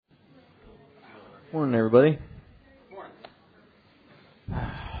Morning, everybody.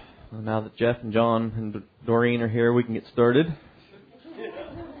 Well, now that Jeff and John and Doreen are here, we can get started. You're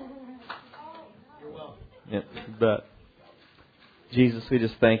welcome. Yep, you bet. Jesus, we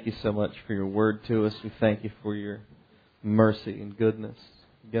just thank you so much for your word to us. We thank you for your mercy and goodness.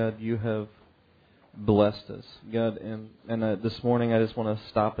 God, you have blessed us. God, and this morning I just want to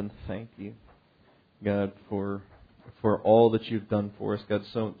stop and thank you, God, for all that you've done for us. God,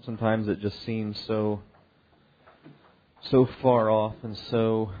 so sometimes it just seems so far off and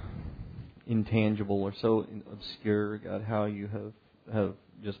so intangible or so obscure, God, how you have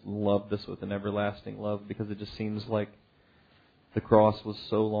just loved us with an everlasting love, because it just seems like the cross was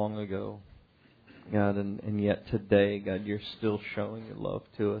so long ago, God, and yet today, God, you're still showing your love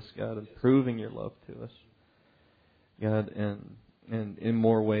to us, God, and proving your love to us, God, and in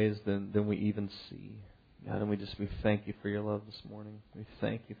more ways than we even see, God, and we thank you for your love this morning. We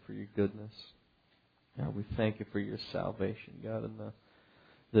thank you for your goodness. God, we thank you for your salvation, God,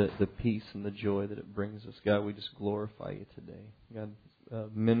 and the peace and the joy that it brings us. God, we just glorify you today. God,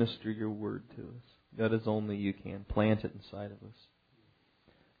 minister your word to us. God, as only you can. Plant it inside of us.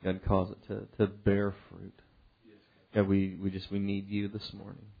 God, cause it to bear fruit. God, we need you this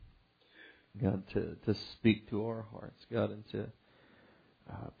morning. God, to speak to our hearts. God, and to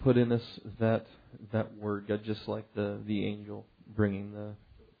put in us that word. God, just like the angel bringing the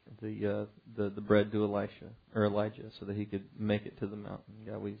bread to Elijah, so that he could make it to the mountain.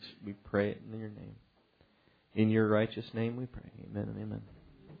 God, we pray it in your name. In your righteous name we pray. Amen and amen.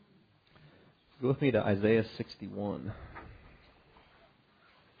 Go with me to Isaiah 61.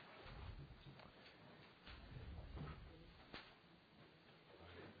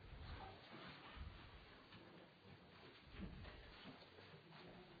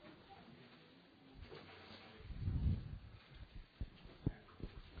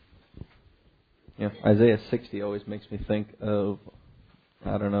 Yeah, Isaiah 60 always makes me think of,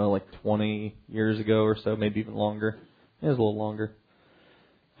 I don't know, like 20 years ago or so, maybe even longer. It was a little longer.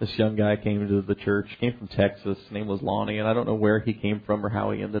 This young guy came to the church, came from Texas. His name was Lonnie, and I don't know where he came from or how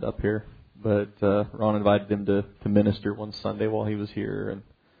he ended up here. But Ron invited him to minister one Sunday while he was here,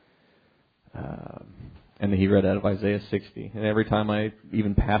 and he read out of Isaiah 60. And every time I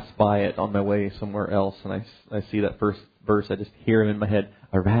even pass by it on my way somewhere else, and I see that first verse, I just hear him in my head,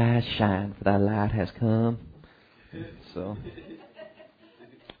 "Arise, shine, for thy light has come." So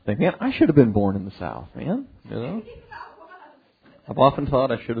I think, man, I should have been born in the South, man. You know, I've often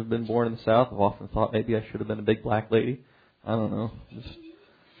thought I should have been born in the South. I've often thought maybe I should have been a big black lady. I don't know. Just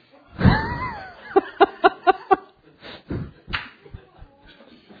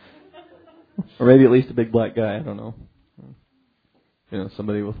or maybe at least a big black guy. I don't know. You know,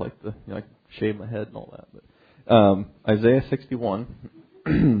 somebody with like like shave my head and all that. But Isaiah 61.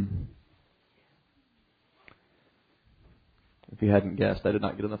 If you hadn't guessed, I did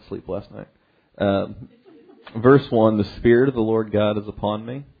not get enough sleep last night. Verse 1, "The Spirit of the Lord God is upon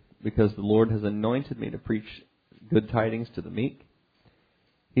me, because the Lord has anointed me to preach good tidings to the meek.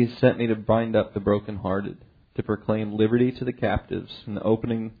 He has sent me to bind up the brokenhearted, to proclaim liberty to the captives, and the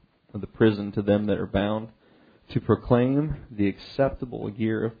opening of the prison to them that are bound, to proclaim the acceptable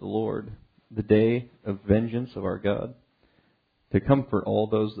year of the Lord, the day of vengeance of our God, to comfort all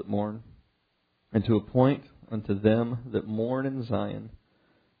those that mourn, and to appoint unto them that mourn in Zion,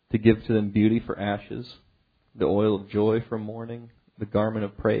 to give to them beauty for ashes, the oil of joy for mourning, the garment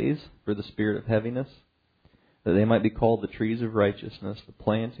of praise for the spirit of heaviness, that they might be called the trees of righteousness, the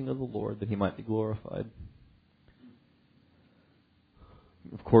planting of the Lord, that he might be glorified."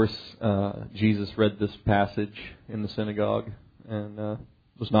 Of course, Jesus read this passage in the synagogue and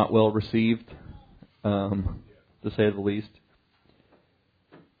was not well received, to say the least.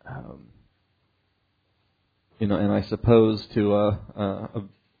 And I suppose to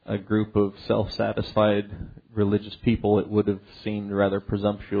a group of self-satisfied religious people, it would have seemed rather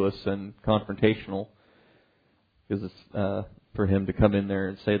presumptuous and confrontational, because it's for him to come in there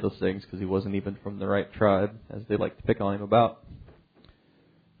and say those things, because he wasn't even from the right tribe, as they like to pick on him about.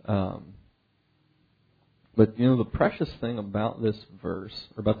 But the precious thing about this verse,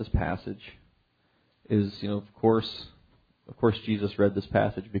 or about this passage, is of course Jesus read this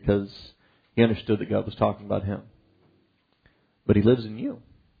passage because he understood that God was talking about him. But he lives in you,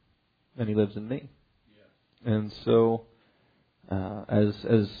 and he lives in me. Yeah. And so,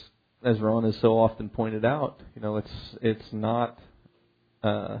 as Ron has so often pointed out, it's not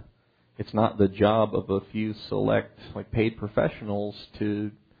the job of a few select paid professionals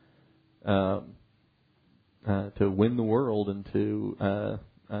to win the world and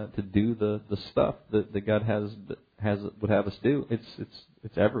to do the stuff that God would have us do.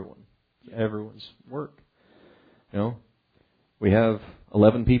 It's everyone. everyone's work. You know, we have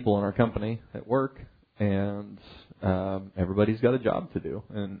 11 people in our company at work, and everybody's got a job to do,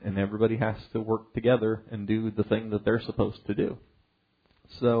 and everybody has to work together and do the thing that they're supposed to do.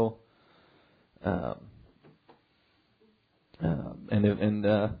 So,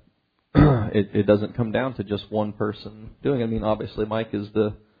 it doesn't come down to just one person doing it. I mean, obviously, Mike is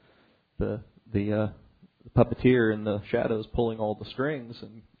the puppeteer in the shadows, pulling all the strings,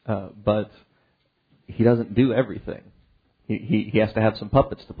 but he doesn't do everything. He has to have some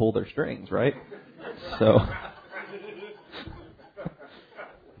puppets to pull their strings, right? So,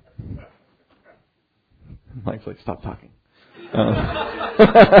 Mike's like, stop talking.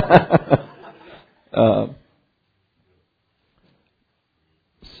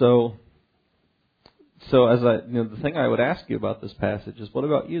 So as the thing I would ask you about this passage is, what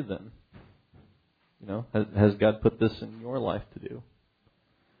about you then? You know, has God put this in your life to do?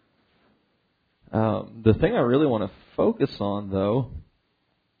 The thing I really want to focus on, though,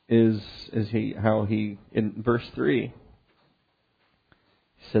 is how he in verse 3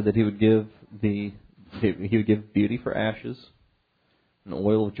 he said that he would give beauty for ashes, an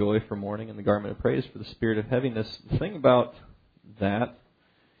oil of joy for mourning, and the garment of praise for the spirit of heaviness. The thing about that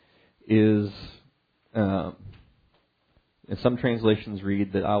is, and some translations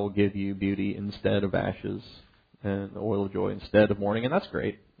read that I will give you beauty instead of ashes, and the oil of joy instead of mourning, and that's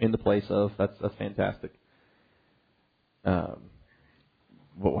great. In the place of, that's fantastic.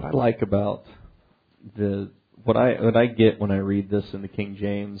 But what I like about what I get when I read this in the King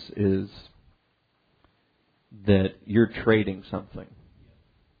James is that you're trading something,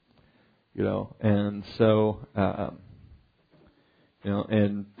 you know, and so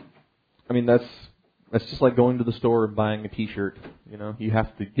and I mean that's just like going to the store and buying a T-shirt. You know, you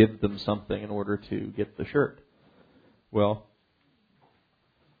have to give them something in order to get the shirt. Well,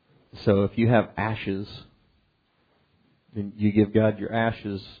 so if you have ashes, then you give God your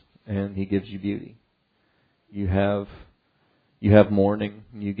ashes, and He gives you beauty. You have mourning,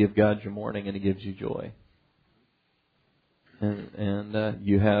 you give God your mourning, and He gives you joy. And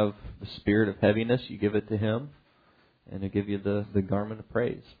you have the spirit of heaviness, you give it to Him, and He'll give you the garment of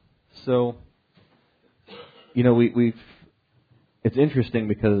praise. So, you know, it's interesting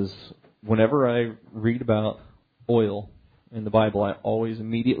because whenever I read about oil in the Bible, I always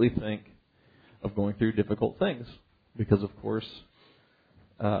immediately think of going through difficult things, because of course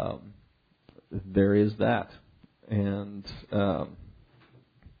there is that, and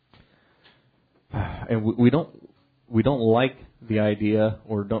we don't like the idea,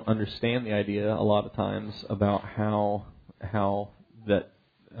 or don't understand the idea a lot of times about how that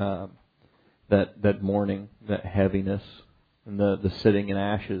mourning, that heaviness, and the sitting in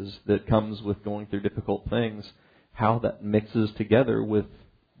ashes that comes with going through difficult things, how that mixes together with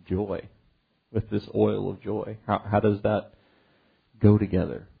joy, with this oil of joy. How does that go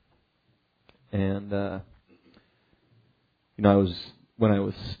together? And when I was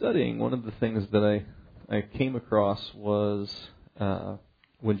studying, one of the things that I came across was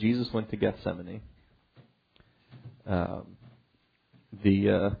when Jesus went to Gethsemane.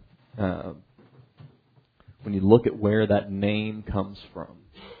 When you look at where that name comes from,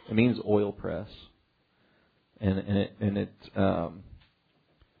 it means oil press, and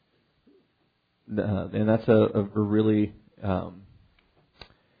that's a really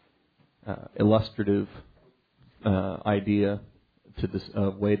illustrative idea to this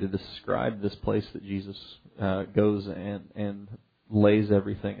way to describe this place that Jesus goes and lays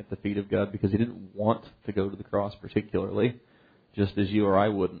everything at the feet of God, because He didn't want to go to the cross particularly, just as you or I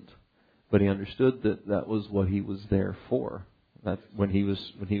wouldn't. But He understood that was what He was there for. That when he was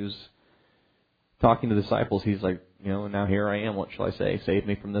talking to the disciples, He's like, now here I am. What shall I say? Save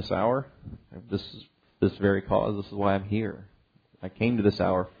me from this hour. This very cause. This is why I'm here. I came to this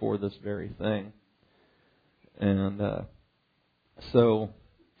hour for this very thing. And so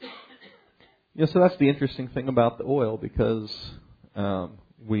that's the interesting thing about the oil, because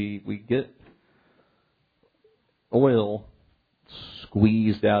we get oil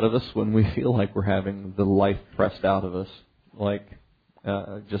squeezed out of us when we feel like we're having the life pressed out of us,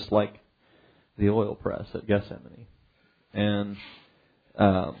 just like the oil press at Gethsemane. And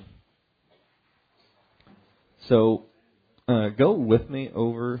so go with me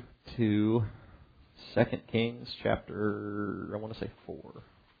over to 2 Kings chapter, I want to say 4.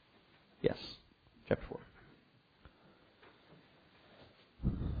 Yes, chapter 4.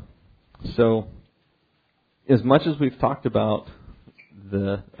 So, as much as we've talked about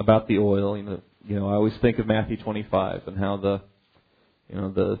the oil, I always think of Matthew 25 and how the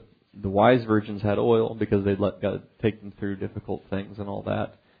wise virgins had oil because they'd let God take them through difficult things and all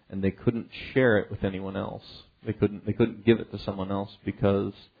that. and they couldn't share it with anyone else. They couldn't give it to someone else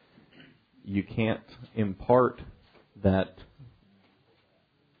because you can't impart that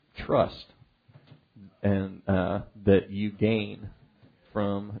trust and that you gain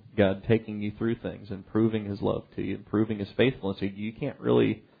from God taking you through things and proving His love to you and proving His faithfulness to you. You can't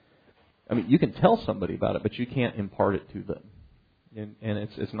really, I mean, you can tell somebody about it, but you can't impart it to them. And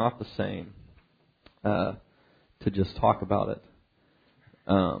it's not the same to just talk about it.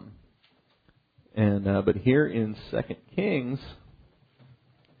 But here in 2 Kings,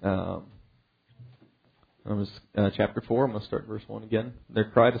 chapter 4, I'm going to start verse 1 again. There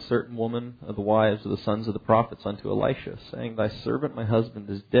cried a certain woman of the wives of the sons of the prophets unto Elisha, saying, Thy servant my husband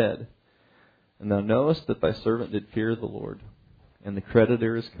is dead, and thou knowest that thy servant did fear the Lord, and the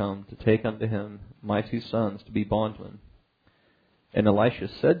creditor is come to take unto him my 2 sons to be bondmen. And Elisha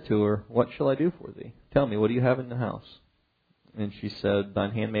said to her, What shall I do for thee? Tell me, what do you have in the house? And she said,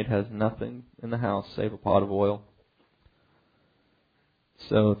 Thine handmaid has nothing in the house save a pot of oil.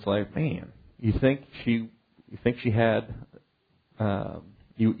 So it's like, man, you think she had,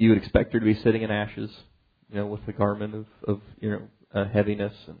 you would expect her to be sitting in ashes, with the garment of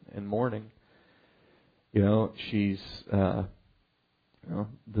heaviness and mourning. She's the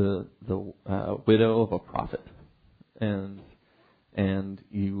widow of a prophet, and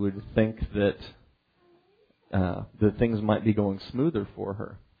you would think that things might be going smoother for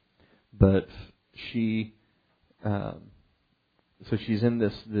her, but she so she's in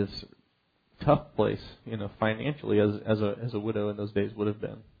this tough place, financially, as a widow in those days would have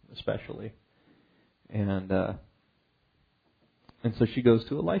been, especially, and so she goes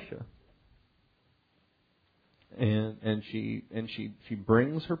to Elisha, and she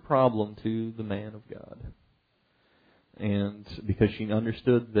brings her problem to the man of God. And because she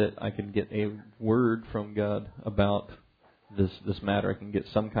understood that I can get a word from God about this matter, I can get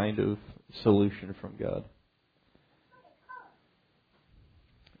some kind of solution from God.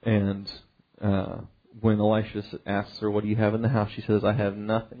 And when Elisha asks her, "What do you have in the house?" she says, "I have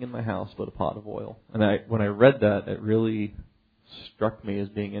nothing in my house but a pot of oil." And when I read that, it really struck me as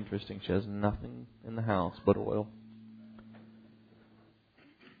being interesting. She has nothing in the house but oil.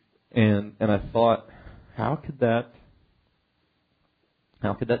 And I thought, how could that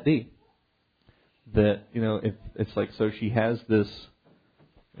be? That, if it's like, so she has this,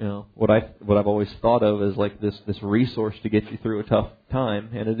 what I've always thought of as like this resource to get you through a tough time,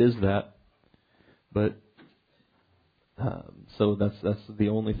 and it is that. But so that's the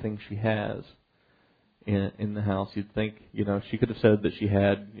only thing she has in the house. You'd think, she could have said that she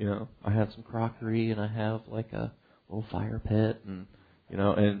had, I have some crockery and I have like a little fire pit and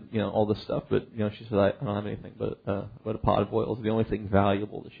all this stuff. But she said, I don't have anything but a pot of oil is the only thing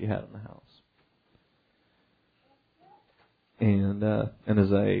valuable that she had in the house. And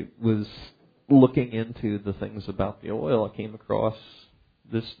as I was looking into the things about the oil, I came across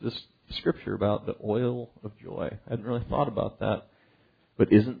this scripture about the oil of joy. I hadn't really thought about that.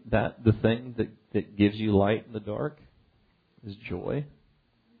 But isn't that the thing that gives you light in the dark? Is joy.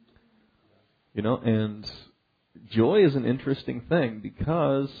 And joy is an interesting thing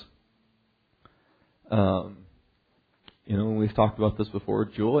because, we've talked about this before,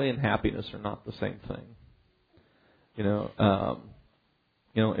 joy and happiness are not the same thing.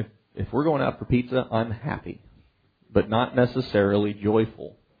 If we're going out for pizza, I'm happy, but not necessarily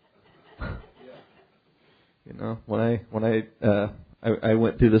joyful. When I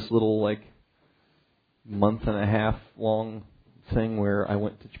went through this little month and a half long thing where I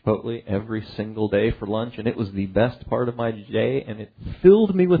went to Chipotle every single day for lunch, and it was the best part of my day, and it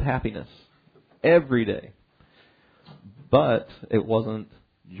filled me with happiness every day. But it wasn't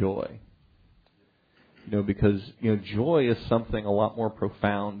joy. Because joy is something a lot more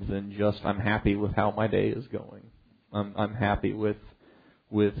profound than just I'm happy with how my day is going. I'm happy with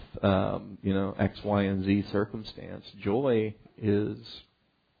X, Y, and Z circumstance. Joy is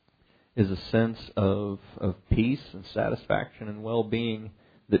a sense of peace and satisfaction and well-being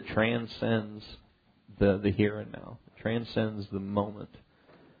that transcends the here and now, transcends the moment.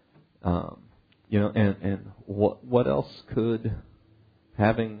 And what else could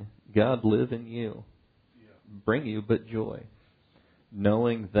having God live in you bring you but joy?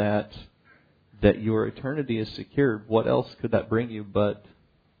 Knowing that your eternity is secured, what else could that bring you but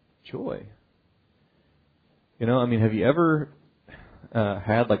joy? Have you ever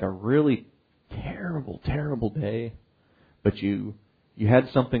had a really terrible day, but you had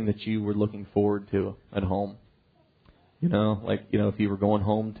something that you were looking forward to at home? If you were going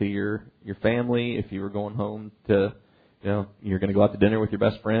home to your family, if you were going home to, you're going to go out to dinner with your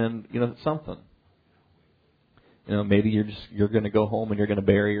best friend, something. Maybe you're going to go home and you're going to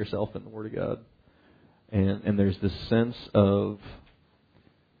bury yourself in the Word of God. And there's this sense of,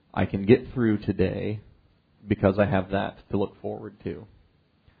 I can get through today because I have that to look forward to.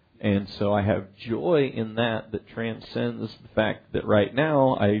 And so I have joy in that transcends the fact that right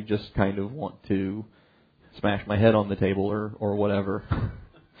now I just kind of want to smash my head on the table or whatever.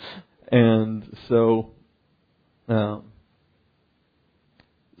 And so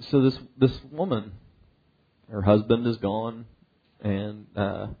this woman, her husband is gone, and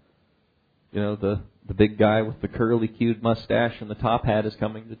the big guy with the curly cued mustache and the top hat is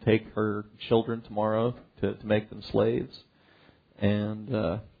coming to take her children tomorrow to make them slaves.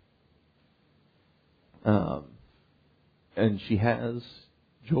 And she has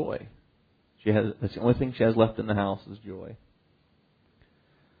joy. That's the only thing she has left in the house is joy.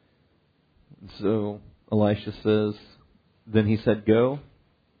 And so Elisha says, then he said, go,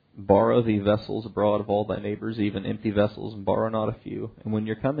 borrow thee vessels abroad of all thy neighbors, even empty vessels, and borrow not a few. And when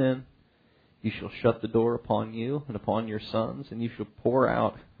you come in, you shall shut the door upon you and upon your sons, and you shall pour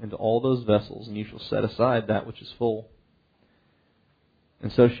out into all those vessels, and you shall set aside that which is full.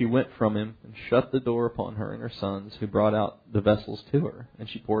 And so she went from him and shut the door upon her and her sons, who brought out the vessels to her, and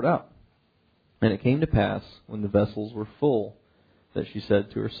she poured out. And it came to pass, when the vessels were full, that she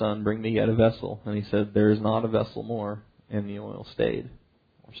said to her son, bring me yet a vessel. And he said, there is not a vessel more. And the oil stayed,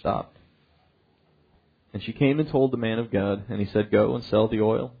 or stopped. And she came and told the man of God, and he said, go and sell the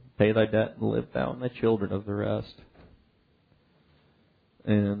oil, pay thy debt, and live thou and thy children of the rest.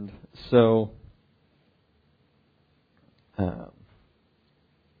 And so,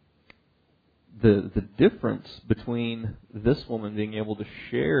 the difference between this woman being able to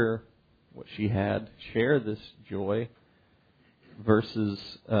share what she had, share this joy, versus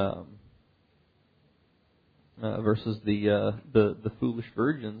the foolish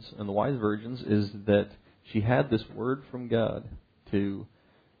virgins and the wise virgins, is that she had this word from God to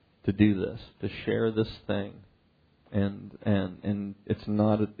do this, to share this thing, and it's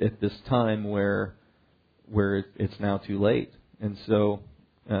not at this time where it's now too late, and so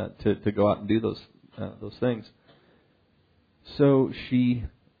to go out and do those things. So she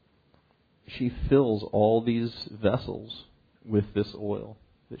fills all these vessels with this oil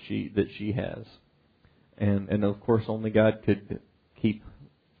that she has, and of course only God could keep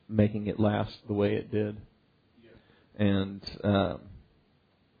making it last the way it did. And I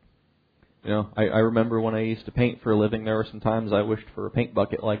remember when I used to paint for a living, there were some times I wished for a paint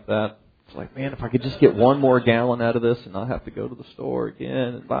bucket like that. It's like, man, if I could just get one more gallon out of this and not have to go to the store again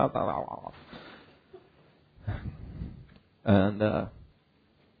and blah blah blah blah. And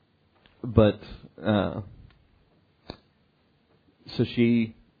so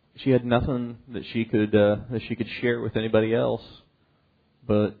she had nothing that she could share with anybody else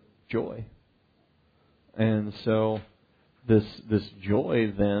but joy. And so this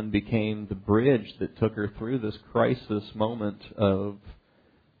joy then became the bridge that took her through this crisis moment of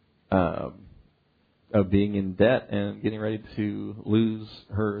being in debt and getting ready to lose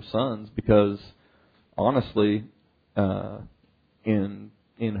her sons, because honestly, in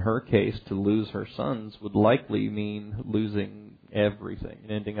her case, to lose her sons would likely mean losing everything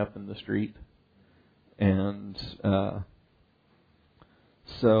and ending up in the street. And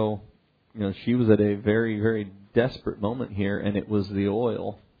so, she was at a very, very desperate moment here, and it was the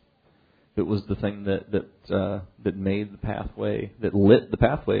oil that was the thing that made the pathway, that lit the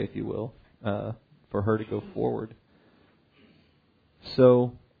pathway, if you will, for her to go forward.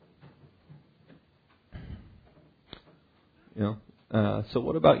 So, so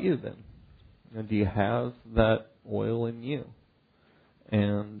what about you then? Do you have that oil in you?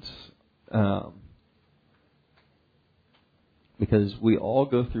 And because we all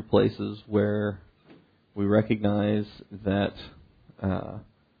go through places where we recognize that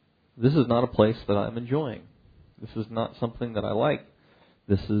this is not a place that I'm enjoying. This is not something that I like.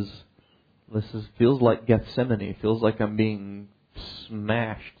 This feels like Gethsemane. It feels like I'm being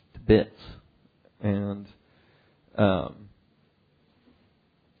smashed to bits. And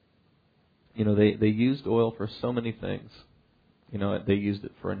they used oil for so many things. They used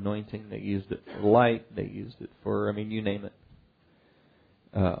it for anointing. They used it for light. They used it for, you name it.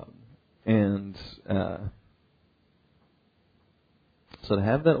 So to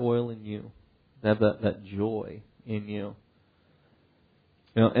have that oil in you, to have that joy in you,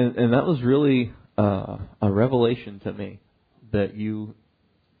 and that was really a revelation to me, that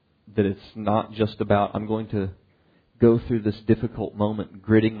it's not just about, I'm going to go through this difficult moment,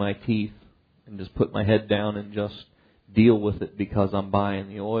 gritting my teeth, and just put my head down and just deal with it because I'm buying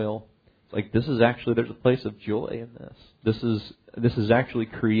the oil. It's like, this is actually, there's a place of joy in this. This is actually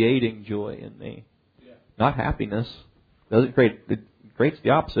creating joy in me. Yeah. not happiness. It creates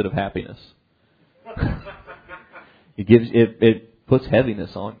the opposite of happiness. It puts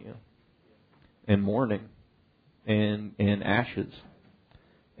heaviness on you, and mourning, and ashes.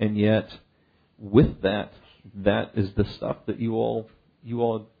 And yet, with that is the stuff that you all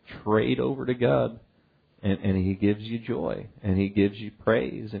trade over to God, and He gives you joy, and He gives you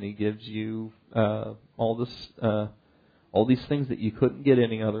praise, and He gives you all these things that you couldn't get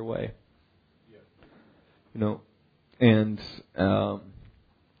any other way. And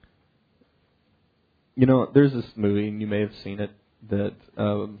there's this movie, and you may have seen it, that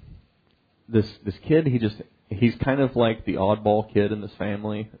this kid, he's kind of like the oddball kid in this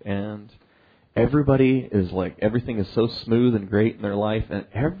family, and everybody is like, everything is so smooth and great in their life, and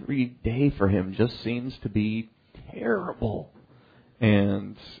every day for him just seems to be terrible.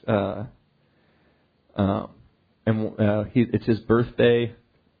 And it's his birthday,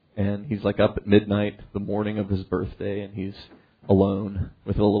 and he's like up at midnight the morning of his birthday, and he's alone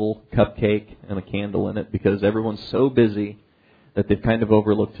with a little cupcake and a candle in it because everyone's so busy that they've kind of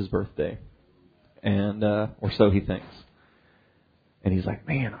overlooked his birthday, and or so he thinks. And he's like,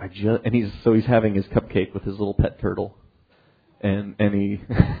 man, he's having his cupcake with his little pet turtle, and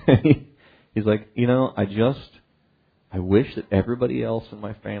he's like, I wish that everybody else in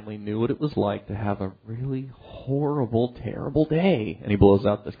my family knew what it was like to have a really horrible, terrible day. And he blows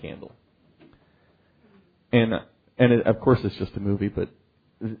out this candle. And of course it's just a movie, but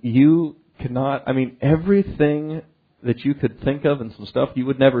you cannot, everything that you could think of and some stuff you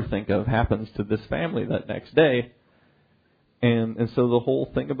would never think of happens to this family that next day. And so the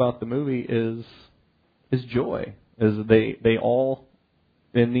whole thing about the movie is joy. Is they all,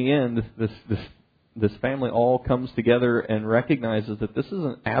 in the end, this family all comes together and recognizes that this is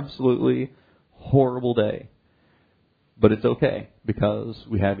an absolutely horrible day. But it's okay, because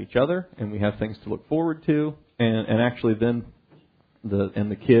we have each other, and we have things to look forward to, and actually then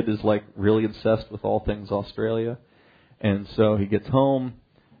the kid is like really obsessed with all things Australia. And so he gets home,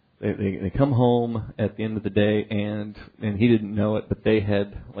 they come home at the end of the day, and he didn't know it, but they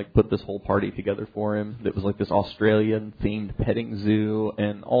had like put this whole party together for him. It was like this Australian themed petting zoo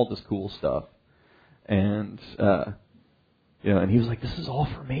and all this cool stuff. And and he was like, "This is all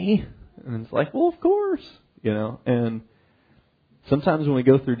for me?" And it's like, "Well, of course." And sometimes when we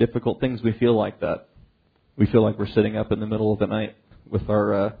go through difficult things, we feel like that. We feel like we're sitting up in the middle of the night with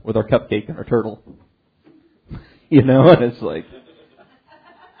our cupcake and our turtle. And it's like,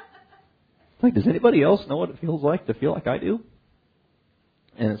 does anybody else know what it feels like to feel like I do?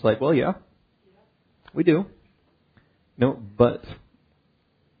 And it's like, well, yeah, we do. But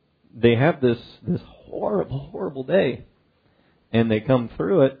they have this horrible, horrible day, and they come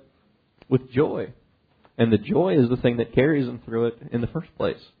through it with joy. And the joy is the thing that carries them through it in the first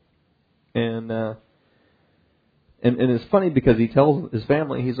place. And it's funny because he tells his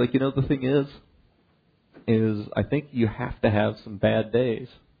family, he's like, the thing is I think you have to have some bad days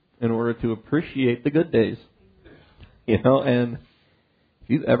in order to appreciate the good days. And if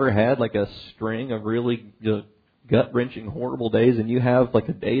you've ever had like a string of really gut-wrenching, horrible days, and you have like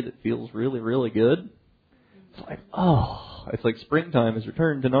a day that feels really, really good, it's like, oh, it's like springtime has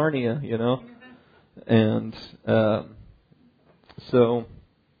returned to Narnia, And so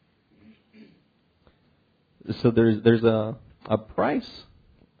there's a price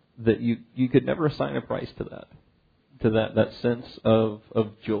that you could never assign a price to that sense of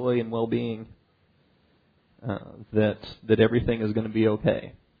joy and well-being, that everything is going to be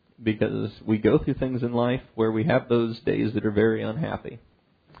okay, because we go through things in life where we have those days that are very unhappy,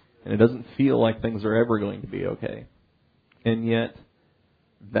 and it doesn't feel like things are ever going to be okay, and yet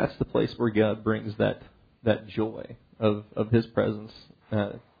that's the place where God brings that joy of His presence,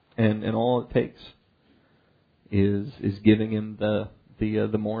 and all it takes is giving Him the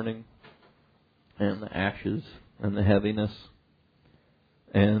mourning and the ashes and the heaviness,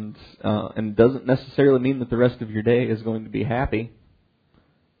 and it doesn't necessarily mean that the rest of your day is going to be happy,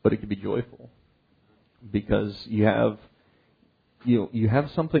 but it could be joyful, because you have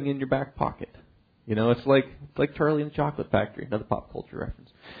something in your back pocket. It's like Charlie and the Chocolate Factory, another pop culture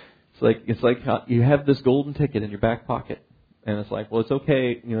reference. It's like you have this golden ticket in your back pocket, and it's like, well, it's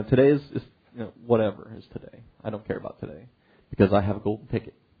okay. Today is whatever is today. I don't care about today because I have a golden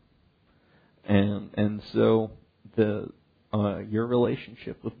ticket. And so your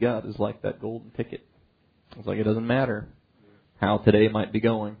relationship with God is like that golden ticket. It's like it doesn't matter how today might be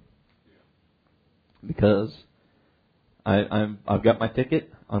going, because I've got my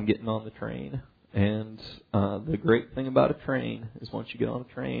ticket. I'm getting on the train. And the great thing about a train is once you get on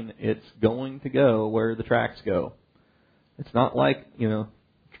a train, it's going to go where the tracks go. It's not like,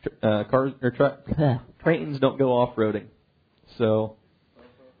 trains don't go off-roading. So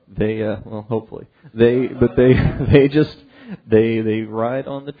they, hopefully they ride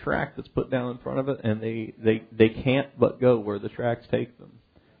on the track that's put down in front of it, and they can't but go where the tracks take them.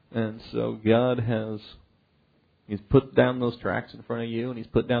 And so God He's put down those tracks in front of you, and He's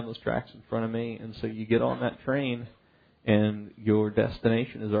put down those tracks in front of me, and so you get on that train, and your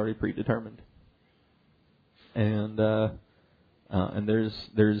destination is already predetermined. And there's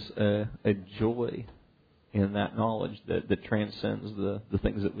a joy in that knowledge that transcends the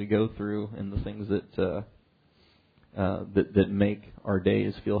things that we go through and the things that make our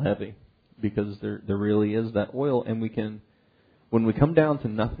days feel heavy, because there really is that oil, and when we come down to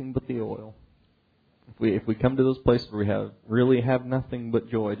nothing but the oil, if we come to those places where we really have nothing but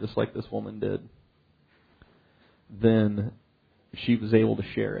joy, just like this woman did, then she was able to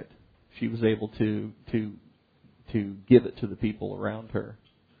share it. She was able to give it to the people around her,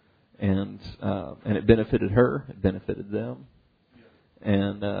 and it benefited her. It benefited them,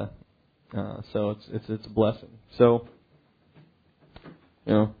 and so it's a blessing. So,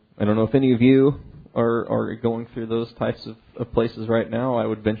 I don't know if any of you are going through those types of places right now. I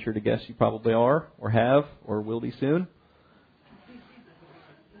would venture to guess you probably are, or have, or will be soon.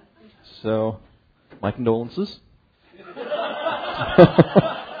 So, my condolences.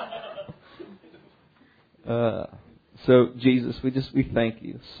 So, Jesus, we thank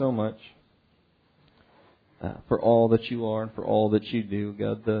you so much for all that you are and for all that you do,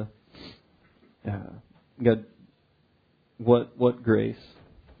 God. God, what grace,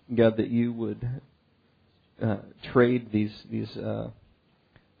 God, that you would trade these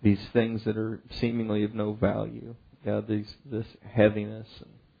things that are seemingly of no value, God. This heaviness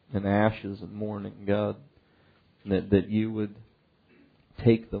and ashes and mourning, God, that you would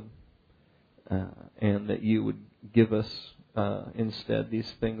take them and that you would give us instead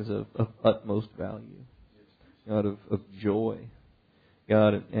these things of utmost value, God, of joy,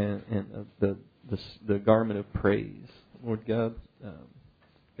 God, and of the garment of praise, Lord God.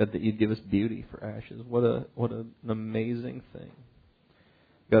 God, that you'd give us beauty for ashes. What an amazing thing.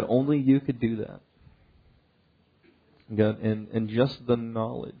 God, only you could do that. God, and just the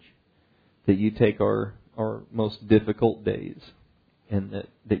knowledge that you take our most difficult days and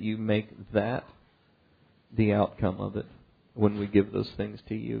that you make that the outcome of it when we give those things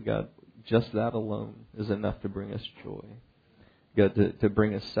to you, God, just that alone is enough to bring us joy. God, to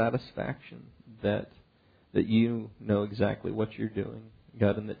bring us satisfaction that you know exactly what you're doing,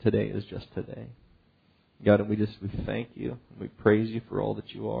 God, and that today is just today. God, and we thank you, and we praise you for all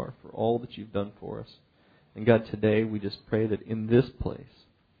that you are, for all that you've done for us. And God, today we just pray that in this place,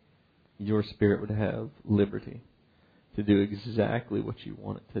 your Spirit would have liberty to do exactly what you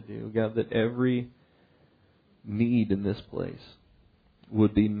want it to do. God, that every need in this place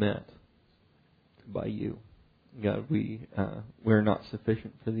would be met by you. God, we're not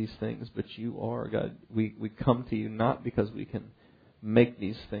sufficient for these things, but you are. God, we come to you not because we can make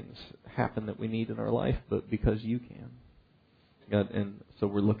these things happen that we need in our life, but because you can. God, and so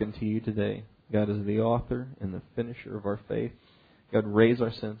we're looking to you today, God, as the author and the finisher of our faith. God, raise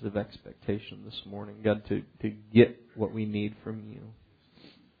our sense of expectation this morning, God, to get what we need from you.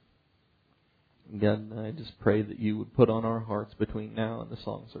 God, I just pray that you would put on our hearts between now and the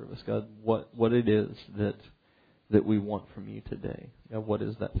song service, God, what it is that we want from you today. God, what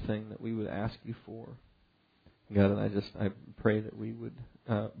is that thing that we would ask you for? God, and I pray that we would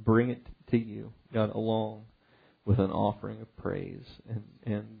bring it to you, God, along with an offering of praise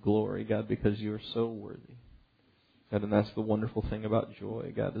and glory, God, because you are so worthy. God, and that's the wonderful thing about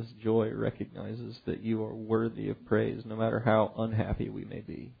joy. God, is joy recognizes that you are worthy of praise no matter how unhappy we may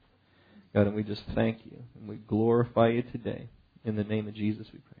be. God, and we just thank you and we glorify you today. In the name of Jesus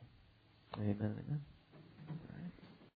we pray. Amen. Amen.